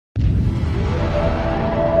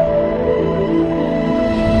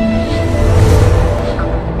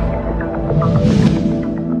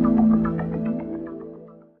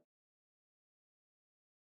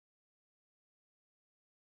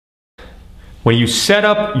When you set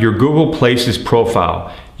up your Google Places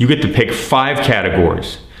profile, you get to pick 5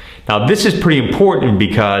 categories. Now this is pretty important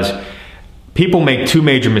because people make 2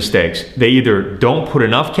 major mistakes. They either don't put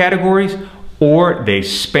enough categories or they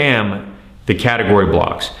spam the category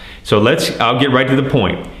blocks. So I'll get right to the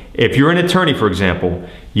point. If you're an attorney, for example,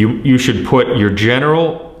 you should put your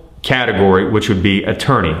general category, which would be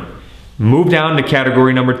attorney. Move down to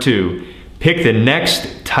category number 2, pick the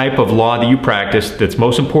next type of law that you practice that's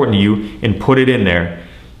most important to you and put it in there.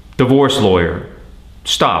 Divorce lawyer,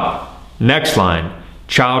 stop. Next line,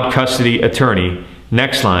 child custody attorney.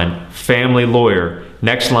 Next line, family lawyer.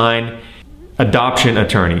 Next line, adoption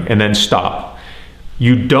attorney, and then stop.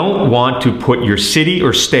 You don't want to put your city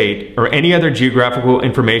or state or any other geographical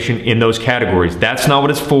information in those categories. That's not what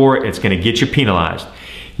it's for. It's going to get you penalized.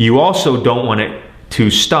 You also don't want it to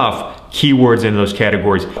stuff keywords in those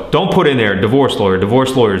categories. Don't put in there divorce lawyer,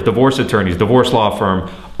 divorce lawyers, divorce attorneys, divorce law firm,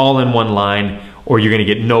 all in one line, or you're going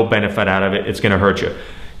to get no benefit out of it. It's going to hurt you.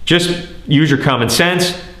 Just use your common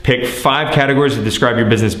sense, pick 5 categories that describe your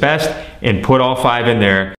business best, and put all 5 in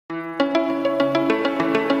there.